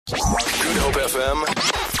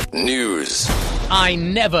FM News. I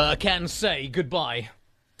never can say goodbye.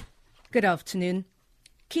 Good afternoon.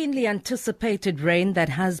 Keenly anticipated rain that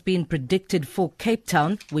has been predicted for Cape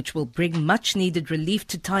Town, which will bring much needed relief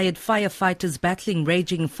to tired firefighters battling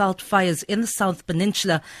raging veld fires in the South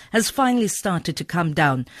Peninsula, has finally started to come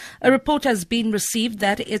down. A report has been received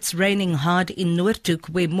that it's raining hard in Noordhoek,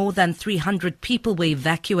 where more than 300 people were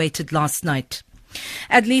evacuated last night.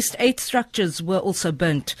 At least 8 structures were also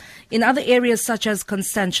burnt. In other areas such as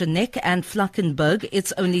Constantia Neck and Vlakkenberg,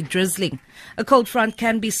 it's only drizzling. A cold front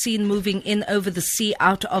can be seen moving in over the sea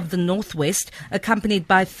out of the northwest, accompanied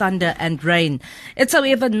by thunder and rain. It's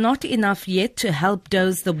however not enough yet to help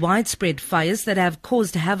douse the widespread fires that have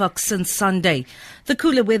caused havoc since Sunday. The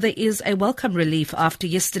cooler weather is a welcome relief after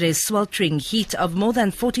yesterday's sweltering heat of more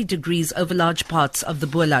than 40 degrees over large parts of the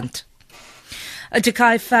Boland. A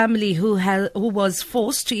Tokai family who was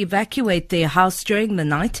forced to evacuate their house during the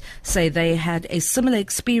night say they had a similar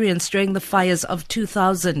experience during the fires of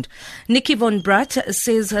 2000. Nicky von Bratt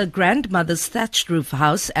says her grandmother's thatched roof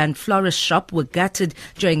house and florist shop were gutted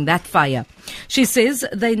during that fire. She says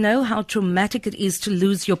they know how traumatic it is to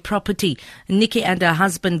lose your property. Nicky and her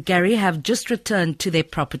husband Gary have just returned to their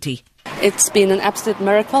property. It's been an absolute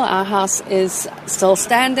miracle. Our house is still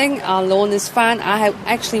standing. Our lawn is fine. I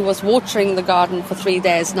actually was watering the garden for 3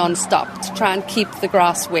 days non-stop to try and keep the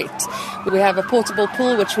grass wet. We have a portable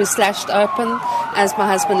pool which we slashed open as my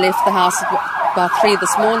husband left the house at about 3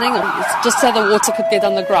 this morning, just so the water could get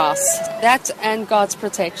on the grass. That and God's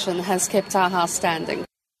protection has kept our house standing.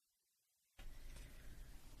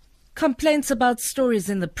 Complaints about stories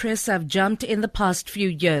in the press have jumped in the past few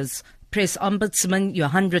years. Press Ombudsman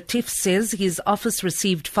Johan Retief says his office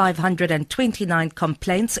received 529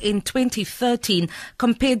 complaints in 2013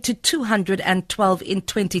 compared to 212 in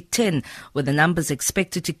 2010, with the numbers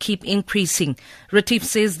expected to keep increasing. Retief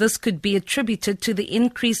says this could be attributed to the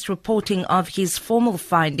increased reporting of his formal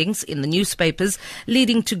findings in the newspapers,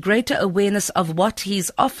 leading to greater awareness of what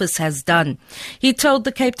his office has done. He told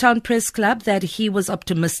the Cape Town Press Club that he was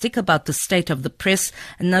optimistic about the state of the press,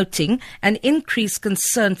 noting an increased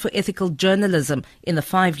concern for ethical journalism in the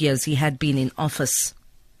 5 years he had been in office.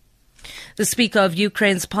 The Speaker of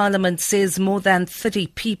Ukraine's parliament says more than 30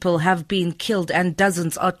 people have been killed and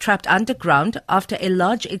dozens are trapped underground after a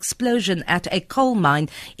large explosion at a coal mine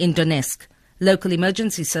in Donetsk. Local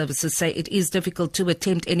emergency services say it is difficult to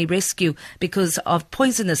attempt any rescue because of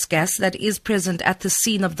poisonous gas that is present at the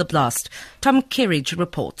scene of the blast. Tom Kerridge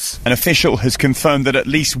reports. An official has confirmed that at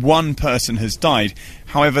least one person has died.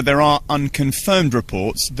 However, there are unconfirmed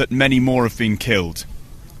reports that many more have been killed.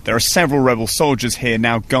 There are several rebel soldiers here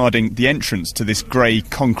now guarding the entrance to this grey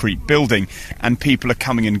concrete building, and people are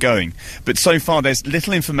coming and going. But so far there's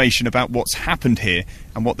little information about what's happened here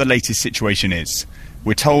and what the latest situation is.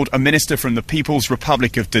 We're told a minister from the People's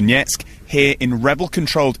Republic of Donetsk, here in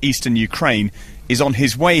rebel-controlled eastern Ukraine, is on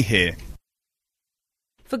his way here.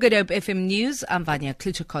 For Good Hope FM News, I'm Vanya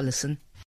Klitschko-Collison.